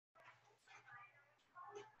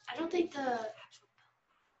I don't think the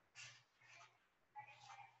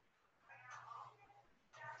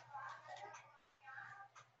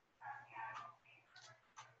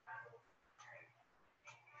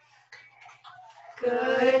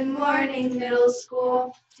Good morning, middle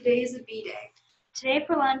school. Today is a B day. Today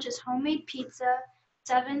for lunch is homemade pizza,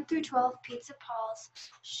 7 through 12 pizza balls,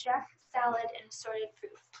 chef salad, and assorted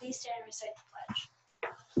fruit. Please stand and recite the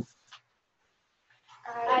pledge.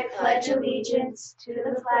 I pledge allegiance to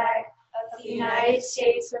the flag of the United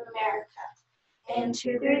States of America and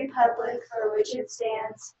to the republic for which it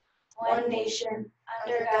stands, one nation,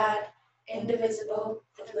 under God, indivisible,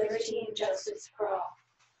 with liberty and justice for all.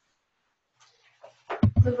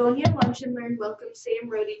 Livonia Lunch and Learn welcomes Sam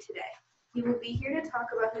Rohde today. He will be here to talk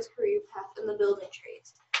about his career path in the building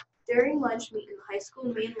trades. During lunch, meet in the high school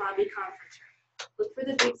main lobby conference room. Look for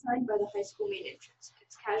the big sign by the high school main entrance.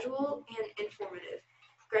 It's casual and informative.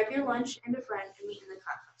 Grab your lunch and a friend and meet in the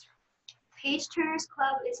conference room. Page Turners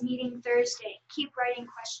Club is meeting Thursday. Keep writing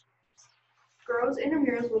questions. Girls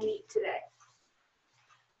Intramurals will meet today.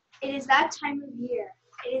 It is that time of year.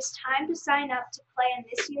 It is time to sign up to play in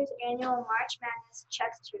this year's annual March Madness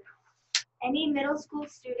chess tournament. Any middle school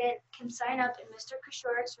student can sign up in Mr.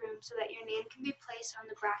 Kishorik's room so that your name can be placed on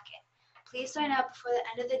the bracket. Please sign up before the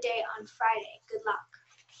end of the day on Friday. Good luck.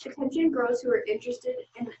 Attention girls who are interested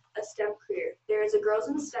in a STEM career. There is a Girls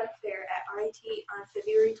in STEM fair at RIT on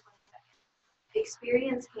February 22nd.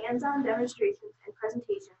 Experience hands-on demonstrations and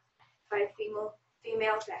presentations by female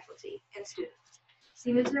faculty and students.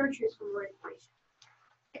 See Ms. Nurtures for more information.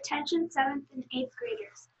 Attention 7th and 8th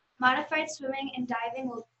graders. Modified swimming and diving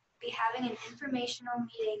will be having an informational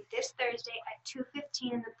meeting this Thursday at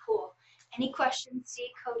 2:15 in the pool. Any questions, see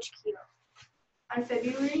Coach Keel. On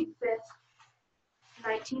February 5th,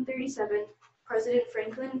 1937, President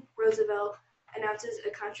Franklin Roosevelt announces a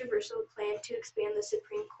controversial plan to expand the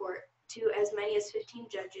Supreme Court to as many as 15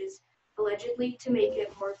 judges, allegedly to make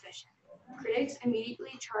it more efficient. Critics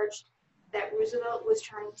immediately charged that Roosevelt was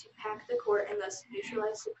trying to pack the court and thus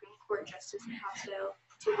neutralize Supreme Court justice hostile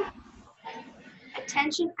to the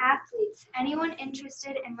Attention athletes. Anyone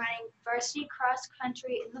interested in running varsity cross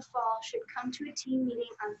country in the fall should come to a team meeting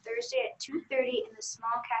on Thursday at 2:30 in the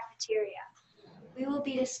small cafeteria. We will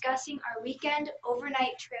be discussing our weekend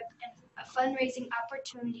overnight trip and a fundraising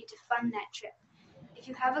opportunity to fund that trip. If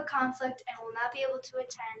you have a conflict and will not be able to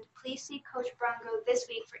attend, please see Coach Bronco this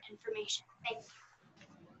week for information. Thank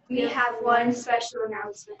you. We have one special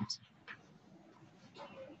announcement.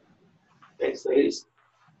 Thanks, ladies.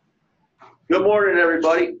 Good morning,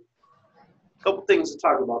 everybody. A couple things to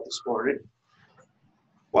talk about this morning.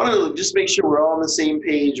 Want to just make sure we're all on the same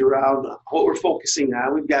page around what we're focusing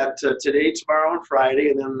on. We've got today, tomorrow, and Friday,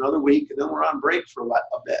 and then another week, and then we're on break for a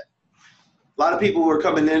bit. A lot of people were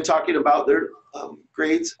coming in talking about their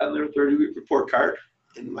grades on their 30-week report card,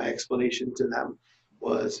 and my explanation to them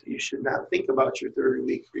was you should not think about your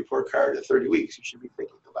 30-week report card at 30 weeks. You should be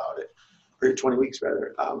thinking about it, or 20 weeks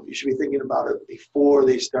rather. You should be thinking about it before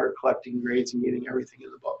they start collecting grades and getting everything in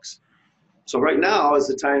the books. So right now is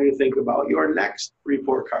the time to think about your next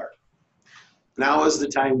report card. Now is the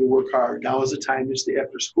time to work hard. Now is the time to stay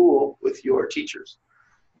after school with your teachers.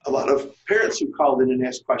 A lot of parents who called in and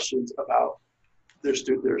asked questions about their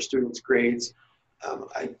students' grades,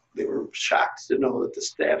 they were shocked to know that the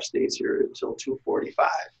staff stays here until 2:45.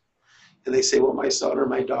 And they say, well, my son or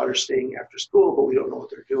my daughter's staying after school, but we don't know what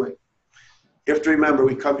they're doing. You have to remember,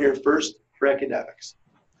 we come here first for academics.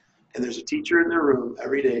 And there's a teacher in their room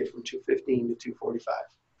every day from 2:15 to 2:45,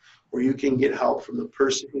 where you can get help from the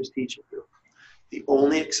person who's teaching you. The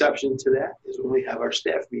only exception to that is when we have our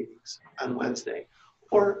staff meetings on Wednesday,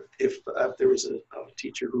 or if there was a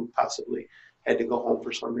teacher who possibly had to go home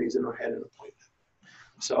for some reason or had an appointment.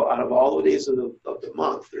 So out of all the days of the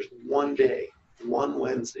month, there's one day, one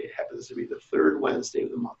Wednesday, it happens to be the third Wednesday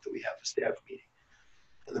of the month that we have a staff meeting.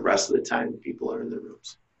 And the rest of the time, people are in their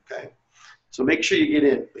rooms, okay? So make sure you get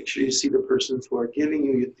in. Make sure you see the persons who are giving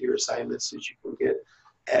you your assignments so that you can get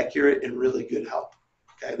accurate and really good help,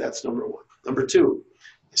 okay? That's number one. Number two,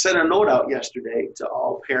 I sent a note out yesterday to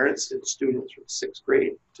all parents and students from 6th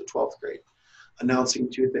grade to 12th grade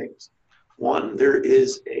announcing two things. One, there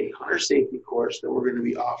is a hunter safety course that we're going to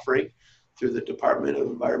be offering through the Department of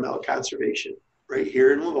Environmental Conservation right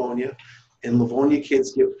here in Livonia, and Livonia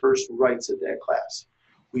kids get first rights at that class.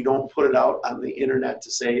 We don't put it out on the internet to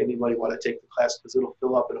say anybody want to take the class because it'll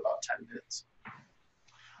fill up in about 10 minutes.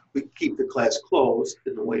 We keep the class closed,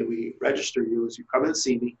 and the way we register you is you come and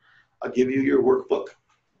see me, I'll give you your workbook,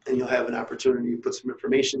 and you'll have an opportunity to put some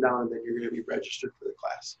information down, and then you're going to be registered for the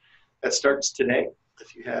class. That starts today.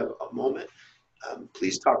 If you have a moment,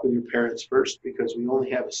 Please talk with your parents first because we only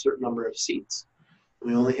have a certain number of seats. And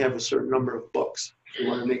we only have a certain number of books. We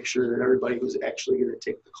want to make sure that everybody who's actually going to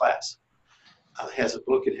take the class has a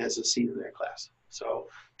book and has a seat in that class. So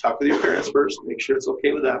talk with your parents first, make sure it's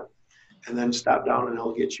okay with them, and then stop down and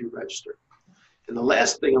I'll get you registered. And the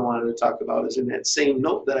last thing I wanted to talk about is in that same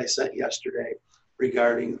note that I sent yesterday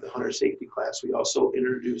regarding the hunter safety class, we also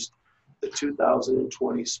introduced the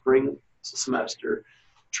 2020 spring semester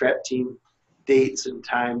trap team dates and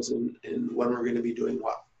times and when we're going to be doing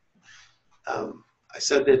what. I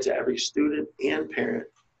said that to every student and parent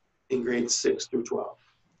in grades 6 through 12.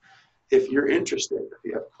 If you're interested, if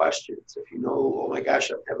you have questions, if you know, oh my gosh,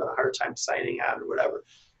 I'm having a hard time signing on or whatever,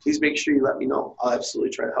 please make sure you let me know. I'll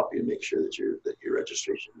absolutely try to help you and make sure that your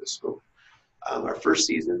registration is smooth. Our first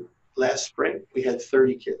season, last spring, we had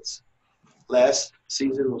 30 kids. Last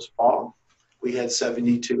season was fall, we had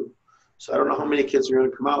 72. So I don't know how many kids are going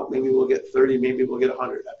to come out. Maybe we'll get 30, maybe we'll get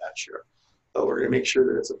 100, I'm not sure. But we're going to make sure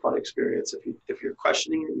that it's a fun experience. If you're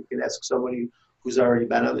questioning it, you can ask somebody who's already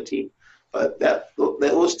been on the team. But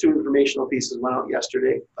those two informational pieces went out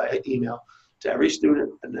yesterday by email to every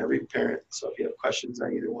student and every parent. So if you have questions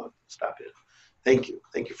on either one, stop in. Thank you.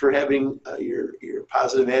 Thank you for having your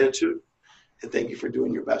positive attitude, and thank you for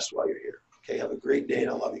doing your best while you're here. Okay, have a great day,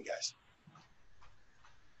 and I love you guys.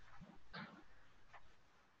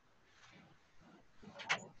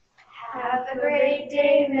 Have a great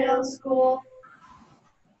day, middle school.